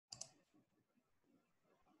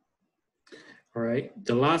All right,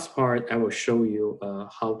 the last part I will show you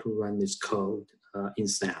how to run this code in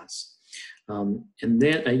SAS. And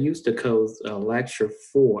then I use the code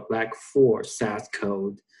Lec4 SAS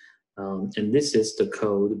code. And this is the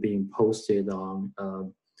code being posted on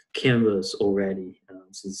Canvas already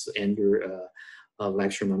since under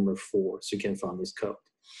lecture number 4. So you can find this code.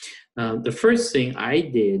 The first thing I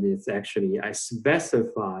did is actually I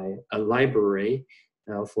specify a library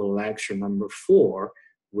for lecture number 4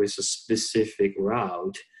 with a specific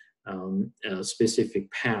route, a specific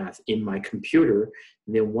path in my computer.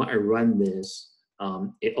 And then when I run this,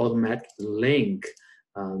 it automatically link,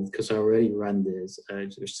 because I already run this,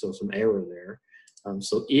 there's still some error there.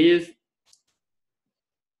 So if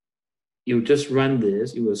you just run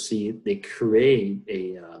this, you will see they create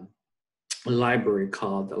a library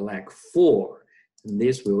called Lec4. And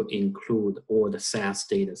this will include all the SAS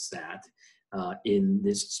data set in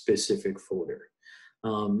this specific folder.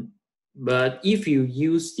 But if you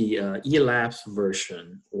use the ELAPS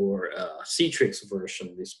version or Citrix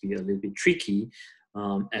version, this will be a little bit tricky,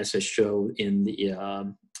 as I showed in the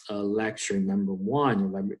lecture number 1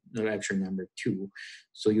 or lecture number 2.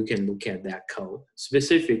 So you can look at that code.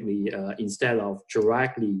 Specifically, instead of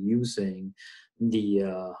directly using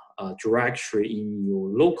the directory in your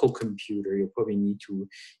local computer, you probably need to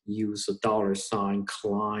use a $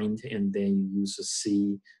 client, and then you use a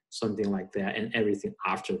C, something like that, and everything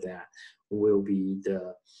after that will be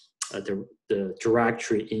the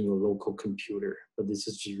directory in your local computer. But this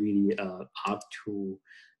is really up to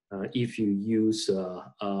if you use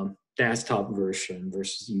desktop version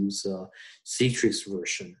versus use Citrix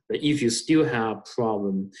version. But if you still have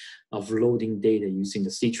problem of loading data using the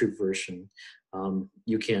Citrix version,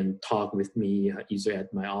 you can talk with me either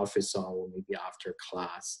at my office or maybe after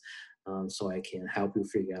class, so I can help you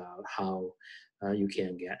figure out how you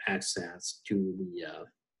can get access to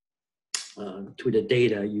the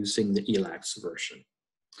data using the ELAPS version.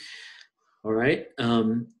 All right,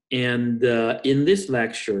 and in this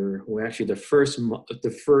lecture, we actually the first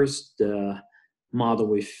model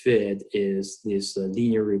we fit is this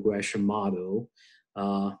linear regression model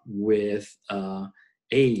with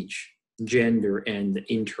age, gender, and the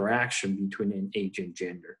interaction between an age and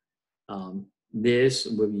gender. This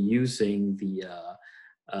will be using the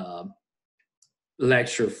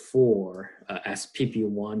lecture 4 as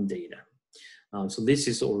PP1 data. So this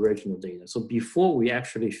is original data. So before we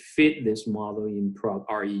actually fit this model in Prog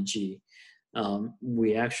REG,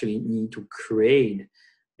 we actually need to create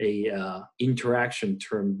a interaction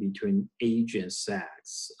term between age and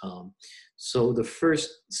sex. So the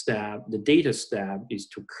first step, the data step, is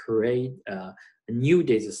to create a new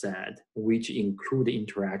data set which include the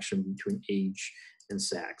interaction between age and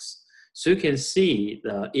sex. So you can see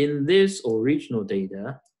in this original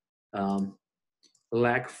data,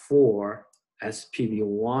 Lec4 as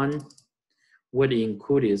PV1, what it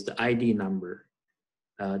includes is the ID number,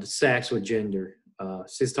 the sex or gender,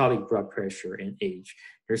 systolic blood pressure, and age.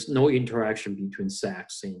 There's no interaction between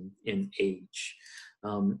sex and age.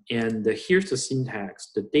 And here's the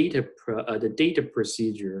syntax, the data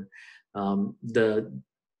procedure,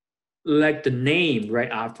 like the name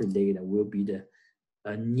right after data will be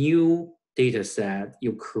a new data set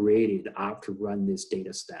you created after run this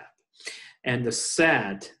data step. And the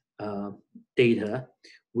set data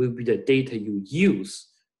will be the data you use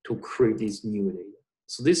to create this new data.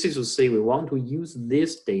 So this is to say we want to use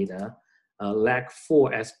this data,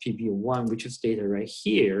 Lec4 as PP1, which is data right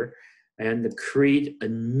here, and create a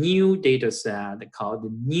new data set called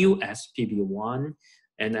the new SPP1,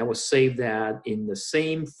 and I will save that in the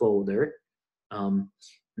same folder. And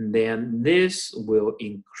then this will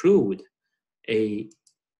include a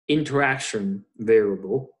interaction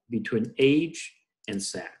variable between age and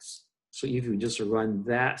sex. So if you just run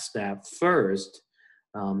that step first,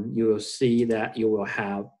 you will see that you will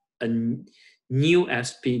have a new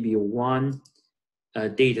SPP1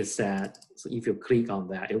 data set. So if you click on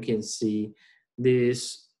that, you can see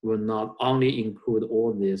this will not only include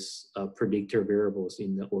all these predictor variables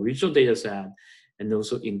in the original data set, and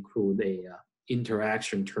also include a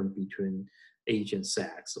interaction term between age and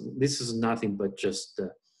sex. So this is nothing but just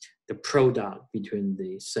the product between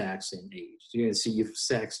the sex and age. So you can see if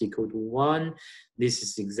sex equal to 1, this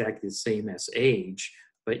is exactly the same as age.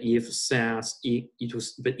 But if sex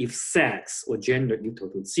or gender equal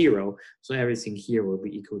to 0, so everything here will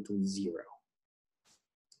be equal to 0.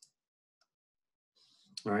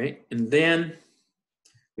 All right, and then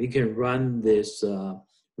we can run this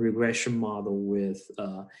regression model with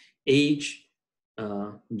age,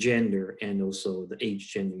 gender, and also the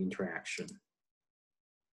age-gender interaction.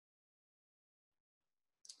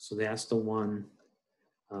 So that's the one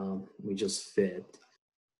we just fit.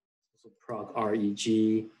 So proc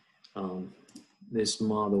reg, this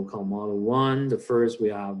model called model 1. The first we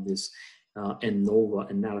have this ANOVA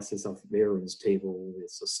analysis of variance table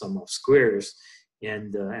with a sum of squares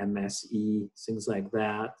and MSE, things like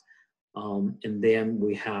that. And then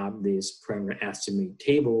we have this parameter estimate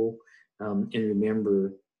table. And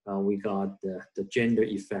remember, we got the gender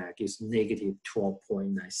effect is negative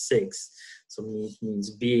 12.96. So it means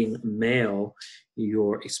being male,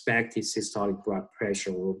 your expected systolic blood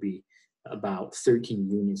pressure will be about 13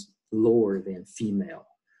 units lower than female.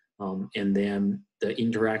 And then the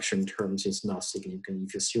interaction terms is not significant.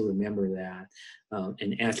 If you still remember that,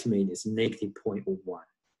 an estimate is negative 0.01.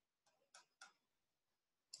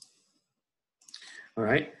 All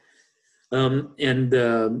right. And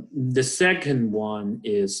the second one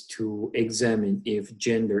is to examine if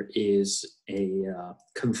gender is a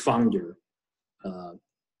confounder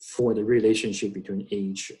for the relationship between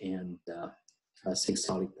age and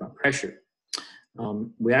systolic blood pressure.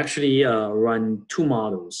 We actually run two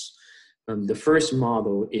models. The first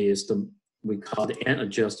model is we call the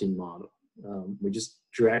unadjusted model. We just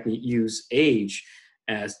directly use age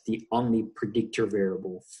as the only predictor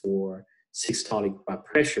variable for systolic blood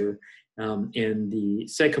pressure. And the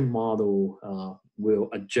second model will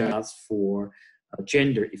adjust for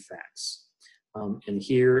gender effects. And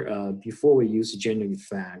here, before we use gender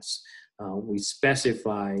effects, we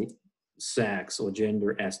specify sex or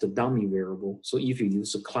gender as the dummy variable. So if you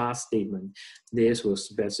use a class statement, this will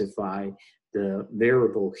specify the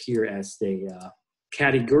variable here as the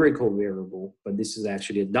categorical variable, but this is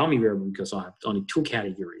actually a dummy variable because I have only two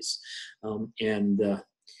categories.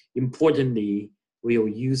 Importantly, we'll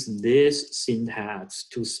use this syntax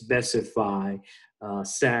to specify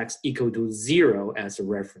sex equal to 0 as a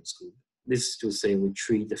reference group. This is to say we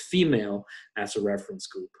treat the female as a reference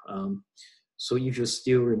group. So if you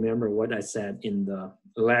still remember what I said in the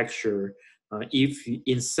lecture, if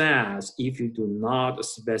in SAS, if you do not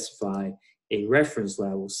specify a reference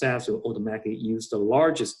level, SAS will automatically use the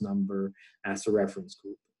largest number as a reference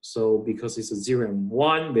group. So because it's a 0 and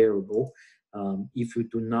 1 variable, if you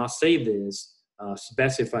do not say this,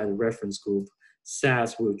 specify the reference group,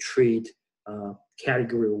 SAS will treat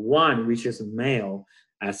category 1, which is male,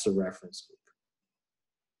 as a reference group.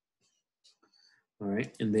 All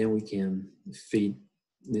right, and then we can feed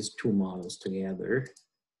these two models together.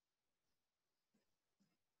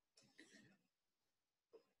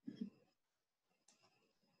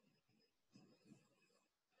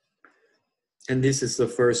 And this is the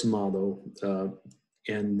first model,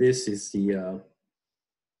 and this is the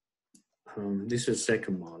this is the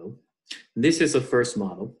second model. This is the first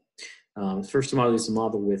model. First model is a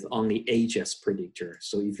model with only age as predictor.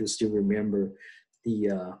 So if you still remember,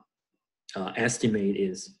 the estimate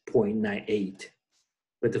is 0.98.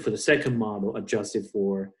 But for the second model, adjusted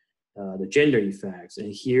for the gender effects,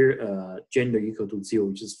 and here gender equal to 0,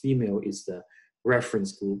 which is female, is the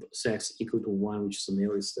reference group. Sex equal to 1, which is the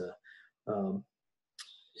male,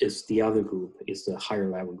 is the other group, is the higher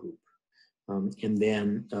level group. And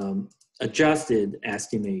then adjusted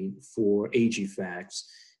estimate for age effects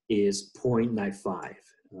is 0.95.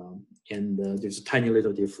 And there's a tiny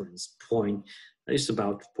little difference. It's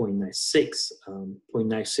about 0.96,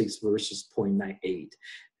 0.96 versus 0.98.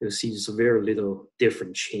 You'll see there's a very little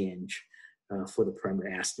different change for the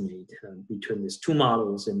primary estimate between these two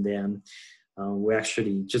models. And then we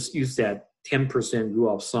actually just use that 10%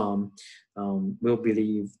 rule of thumb. We'll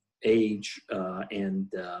believe age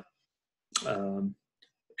and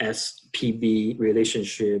SPB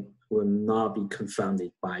relationship will not be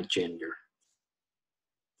confounded by gender.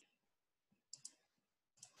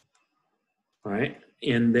 All right,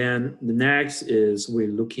 and then the next is we're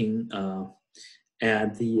looking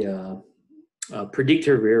at the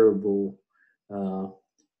predictor variable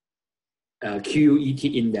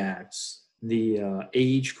QUET index, the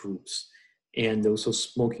age groups, and also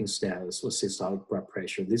smoking status or systolic blood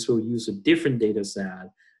pressure. This will use a different data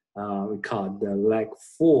set. We call it the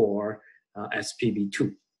Lec4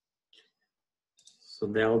 SPB2. So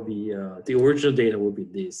that'll be, the original data will be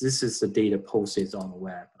this. This is the data posted on the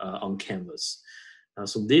web, on Canvas.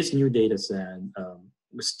 So this new data set,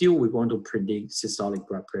 still we want to predict systolic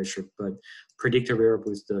blood pressure, but predictor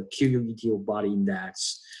variable is the QUET body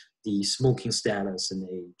index, the smoking status, and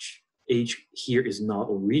age. Age here is not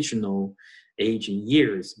original age in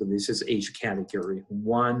years, but this is age category.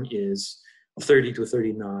 1 is 30 to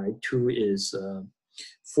 39, 2 is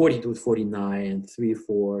 40 to 49, and 3,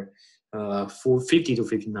 4, 50 to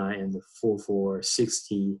 59, and 4,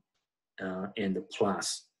 60, and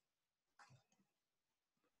plus.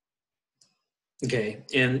 Okay,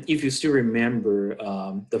 and if you still remember,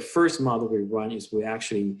 the first model we run is we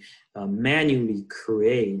actually manually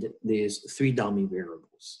create these 3 dummy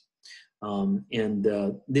variables.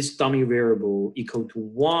 This dummy variable equal to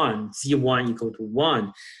 1, z1 equal to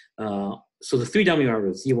 1. So the 3 dummy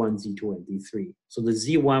variables, z1, z2, and z3. So the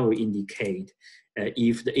z1 will indicate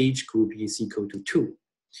if the age group is equal to 2.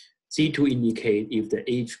 z2 indicate if the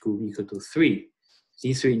age group equal to 3.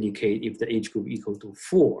 z3 indicate if the age group equal to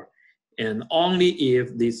 4. And only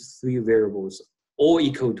if these 3 variables all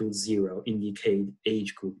equal to 0 indicate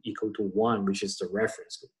age group equal to 1, which is the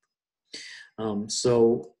reference group.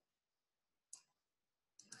 So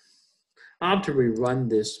after we run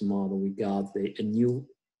this model, we got a new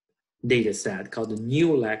data set called the new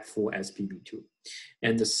Lec4 SPB2.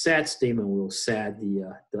 And the set statement will set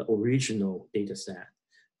the original data set.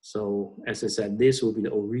 So as I said, this will be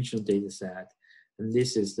the original data set. And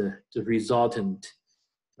this is the resultant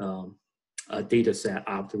data set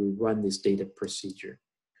after we run this data procedure.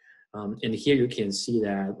 And here you can see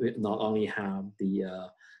that we not only have the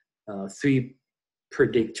 3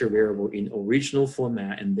 predictor variable in original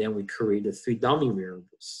format, and then we create the 3 dummy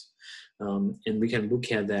variables. And we can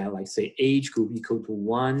look at that, like say age group equal to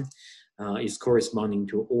 1 is corresponding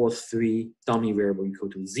to all 3 dummy variable equal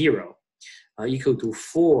to 0. Equal to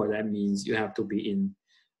 4, that means you have to be in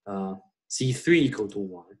Z3 equal to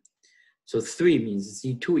 1. So 3 means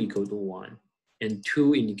Z2 equal to 1, and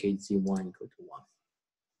 2 indicates Z1 equal to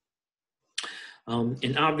 1.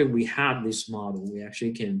 And after we have this model, we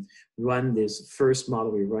actually can run this first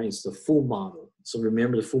model we run is the full model. So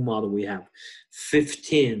remember the full model, we have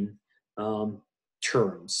 15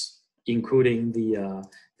 terms, including the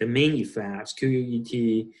main effects,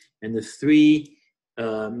 QUET, and the 3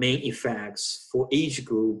 main effects for age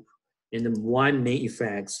group, and then 1 main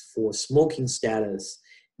effects for smoking status.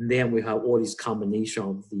 And then we have all this combination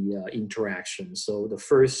of the interactions. So the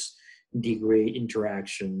first degree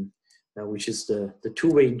interaction, which is the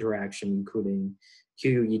 2-way interaction, including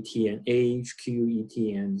QUET and age, QUET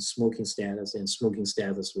and smoking status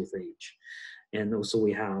with age. And also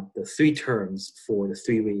we have the 3 terms for the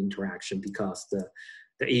 3-way interaction because the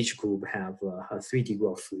age group have a 3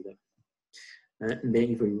 degree of freedom. And then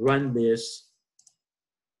if we run this,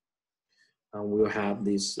 we'll have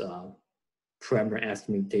this parameter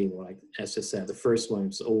estimate table. Like as I said, the first one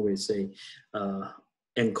is always a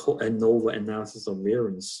ANOVA analysis of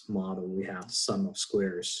variance model. We have the sum of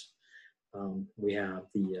squares. We have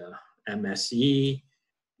the MSE,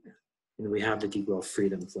 and we have the degree of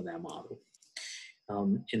freedom for that model.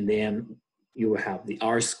 And then you will have the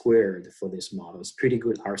R squared for this model. It's pretty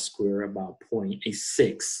good R squared, about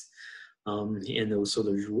 0.86. And also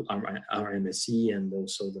the root RMSE, and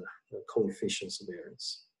also the coefficients of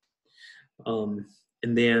variance.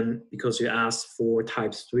 And then because you asked for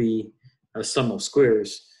type 3 sum of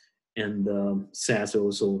squares, and SAS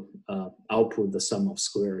also output the sum of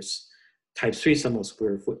squares, type 3 sum of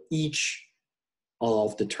squares for each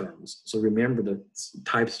of the terms. So remember the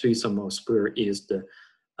type 3 sum of square is the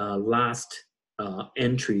last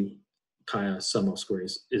entry kind of sum of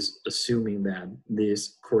squares, is assuming that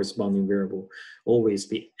this corresponding variable always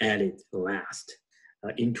be added last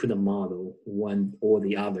into the model when all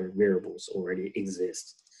the other variables already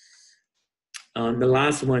exist. The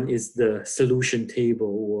last one is the solution table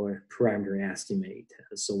or parameter estimate.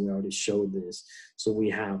 So we already showed this. So we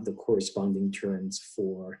have the corresponding terms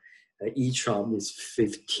for each of these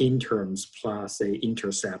 15 terms plus a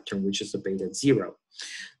intercept term, which is a beta 0.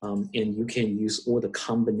 And you can use all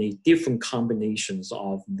the different combinations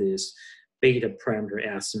of this beta parameter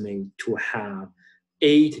estimate to have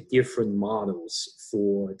 8 different models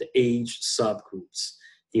for the age subgroups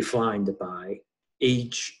defined by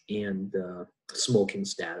age and smoking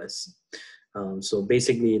status. So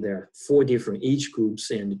basically there are 4 different age groups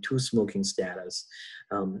and 2 smoking status,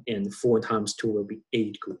 and 4 times 2 will be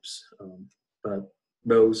 8 groups. But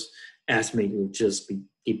those estimates will just be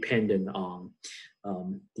dependent on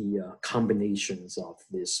the combinations of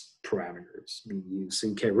these parameters being used. So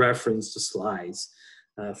you can reference the slides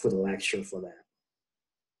for the lecture for that.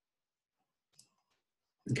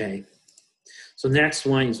 Okay. So next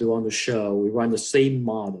one is we want to show, we run the same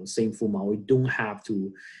model, same full model. We don't have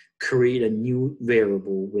to create a new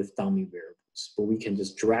variable with dummy variables, but we can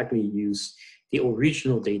just directly use the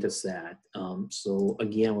original data set. So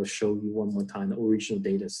again, I'll show you one more time the original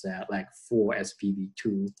data set, like for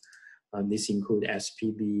SPB2. This includes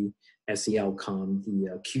SPB, SE outcome,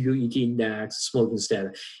 the QUET index, smoking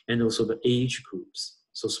status, and also the age groups.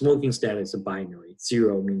 So smoking status is a binary.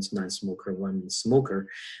 0 means non-smoker, 1 means smoker.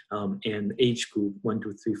 And age group 1,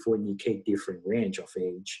 2, 3, 4 indicate different range of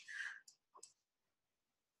age.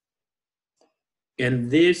 And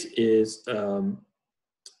this is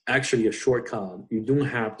actually a shortcut. You don't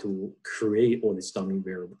have to create all these dummy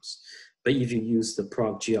variables. But if you use the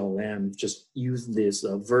proc GLM, just use this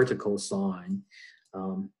vertical sign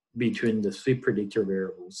between the 3 predictor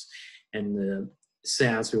variables, and the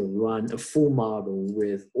SAS will run a full model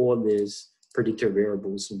with all these predictor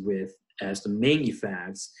variables with as the main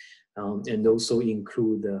effects, and also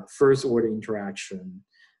include the first order interaction,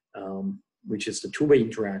 which is the 2-way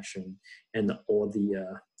interaction, and all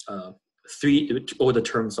the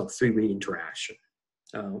terms of 3-way interaction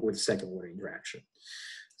with second order interaction.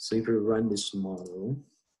 So if we run this model,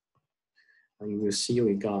 you will see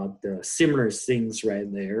we got the similar things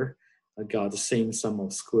right there. I got the same sum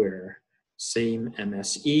of square, same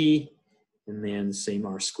MSE, and then same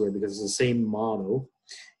R squared because it's the same model.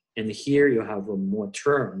 And here you have more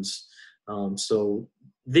terms. So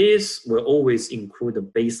this will always include a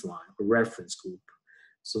baseline, a reference group.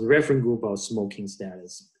 So the reference group of smoking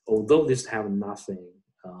status, although this have nothing,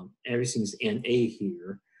 everything is NA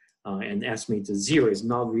here, and estimate to 0 is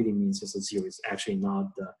not really means it's a 0. It's actually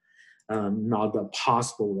not the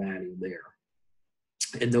possible value there.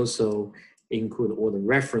 And also include all the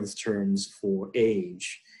reference terms for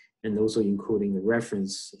age, and also including the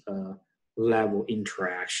reference level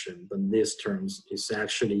interaction. But this terms is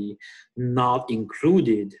actually not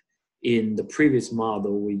included in the previous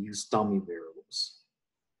model. We use dummy variables.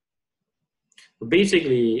 But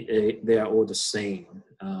basically, they are all the same,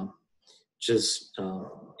 just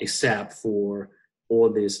except for all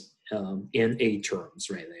these NA terms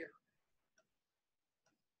right there.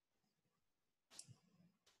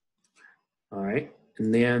 All right,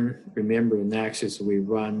 and then remember next is we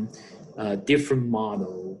run a different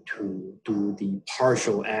model to do the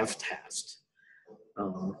partial F test.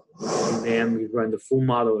 And then we run the full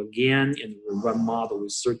model again, and we run model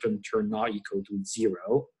with certain term not equal to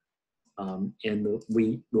 0. And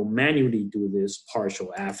we will manually do this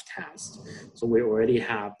partial F test. So we already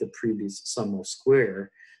have the previous sum of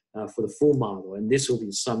square for the full model, and this will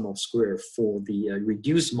be sum of square for the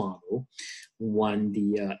reduced model when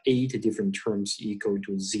the 8 different terms equal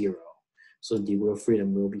to 0. So the degree of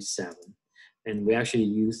freedom will be 7. And we actually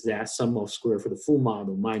use that sum of square for the full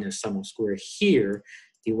model minus sum of square here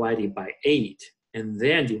divided by 8, and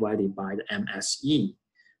then divided by the MSE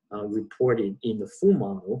reported in the full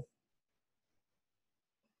model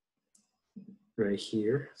right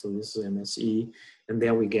here. So this is MSE, and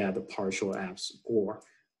then we get the partial F score.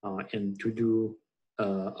 And to do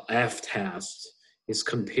F test is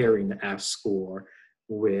comparing the F score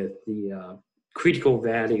with the critical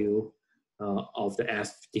value of the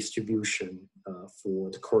F distribution for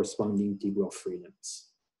the corresponding degree of freedoms.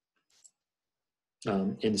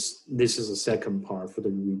 And this is the second part for the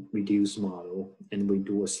reduced model, and we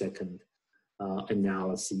do a second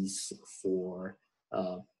analysis for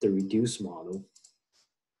the reduced model.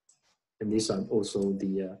 And these are also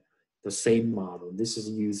the same model. This is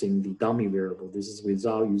using the dummy variable. This is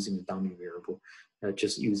without using the dummy variable,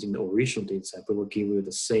 just using the original data set, but we'll give you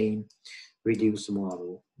the same reduced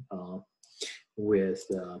model with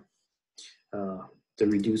the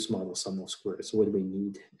reduced model sum of squares. So what do we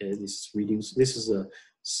need? This reduced. This is the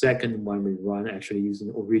second one we run actually using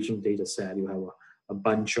the original data set. You have a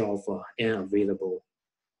bunch of unavailable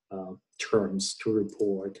terms to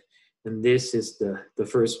report. And this is the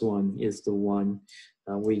first one is the one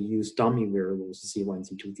we use dummy variables,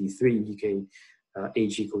 C1, C2, C3, indicate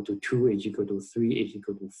age equal to 2, age equal to 3, age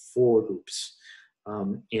equal to 4 groups.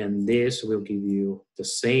 And this will give you the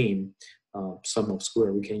same sum of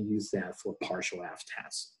square. We can use that for partial F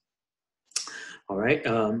test. All right,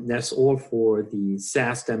 that's all for the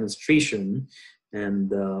SAS demonstration.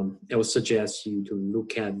 And I would suggest you to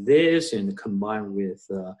look at this and combine with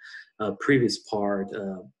a previous part,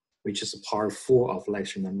 which is part 4 of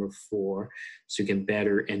lecture number 4, so you can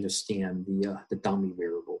better understand the dummy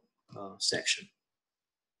variable section.